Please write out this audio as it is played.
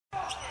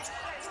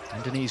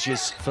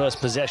Indonesia's first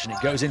possession,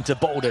 it goes into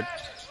Bolden.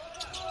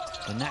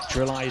 The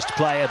naturalised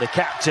player, the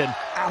captain,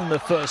 and the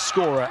first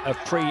scorer of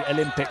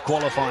pre-Olympic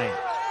qualifying.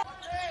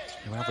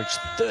 Who averaged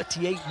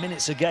 38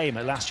 minutes a game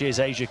at last year's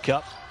Asia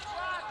Cup.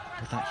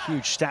 With that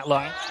huge stat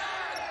line.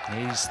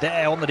 He's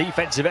there on the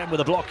defensive end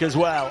with a block as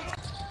well.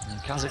 And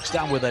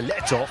Kazakhstan with a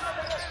let-off.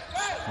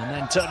 And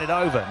then turn it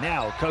over.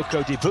 Now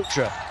Koko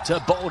Diputra to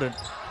Bolden.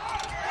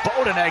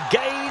 Bolden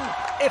again.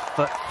 If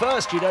at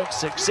first you don't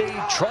succeed,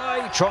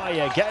 try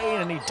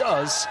again, and he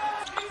does.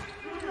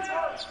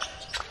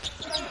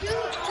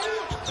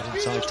 But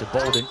inside to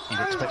Bolden, you'd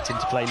expect him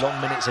to play long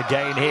minutes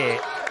again here.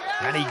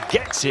 And he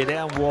gets it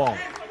down one.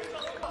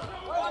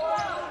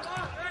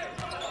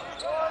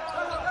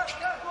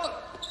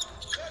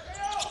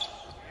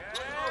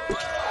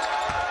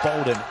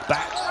 Bolden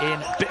back in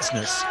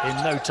business in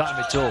no time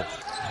at all.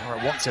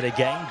 Mróz wants it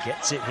again,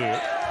 gets it here.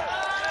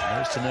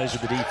 Nose to nose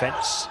with the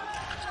defense.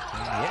 On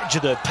the edge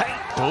of the paint,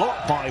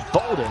 blocked by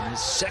Bolden. His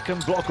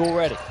second block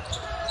already.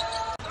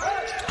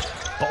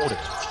 Bolden.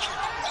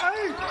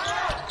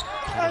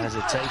 No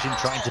hesitation,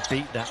 trying to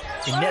beat that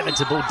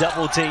inevitable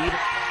double team.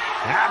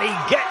 And he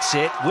gets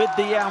it with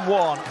the &1.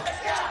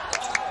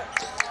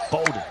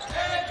 Bolden.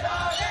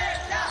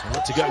 They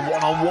look to go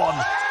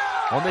one-on-one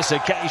on this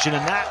occasion,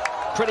 and that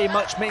pretty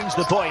much means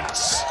the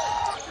points.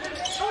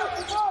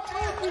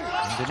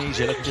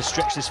 Indonesia looking to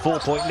stretch this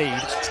 4-point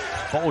lead.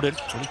 Bolden,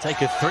 will he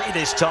take a three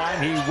this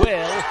time? He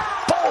will.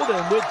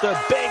 Bolden with the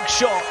big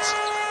shot.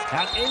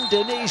 And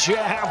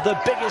Indonesia have the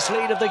biggest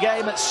lead of the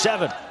game at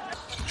 7.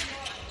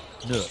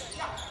 No.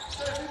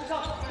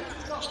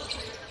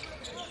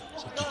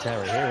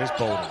 Secretary, here is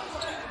Bolden.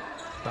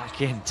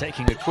 Back in,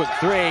 taking a quick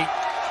three.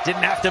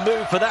 Didn't have to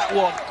move for that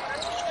one.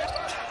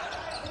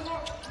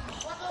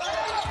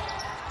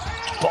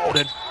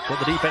 Bolden got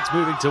the defense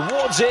moving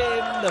towards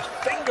him. The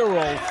finger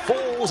roll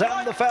falls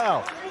and the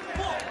foul.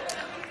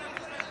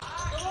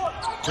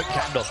 Quick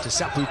handoff to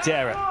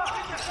Saputera.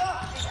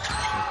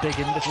 A big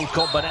and little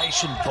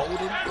combination.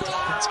 Bolden,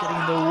 defense getting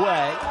in the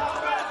way.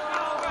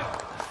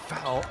 The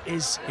foul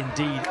is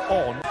indeed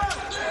on.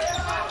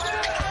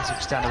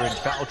 Kazakhstan are in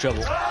foul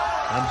trouble.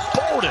 And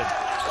Bolden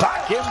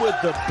back in with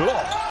the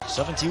block.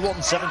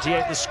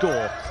 71-78 the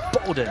score.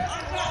 Bolden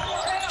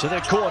to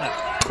the corner.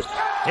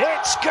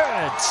 It's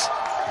good.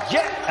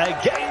 Yet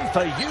again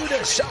for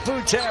Yuda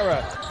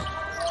Saputera.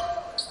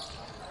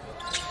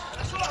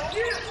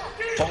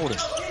 Bolden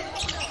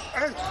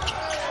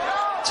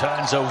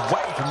turns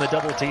away from the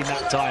double team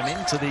that time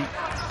into the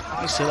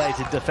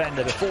isolated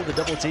defender before the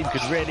double team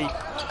could really.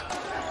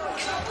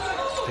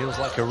 Feels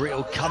like a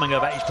real coming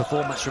of age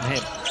performance from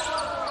him.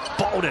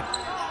 Bolden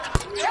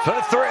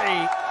for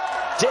three.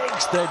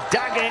 Digs the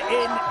dagger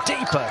in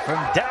deeper from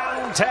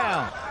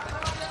downtown.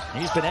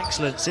 He's been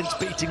excellent since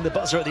beating the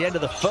buzzer at the end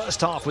of the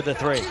first half with the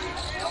three.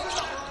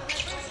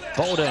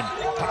 Bolden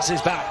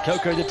passes back.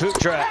 Koko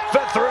Diputra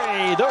for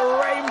three.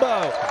 The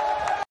rainbow.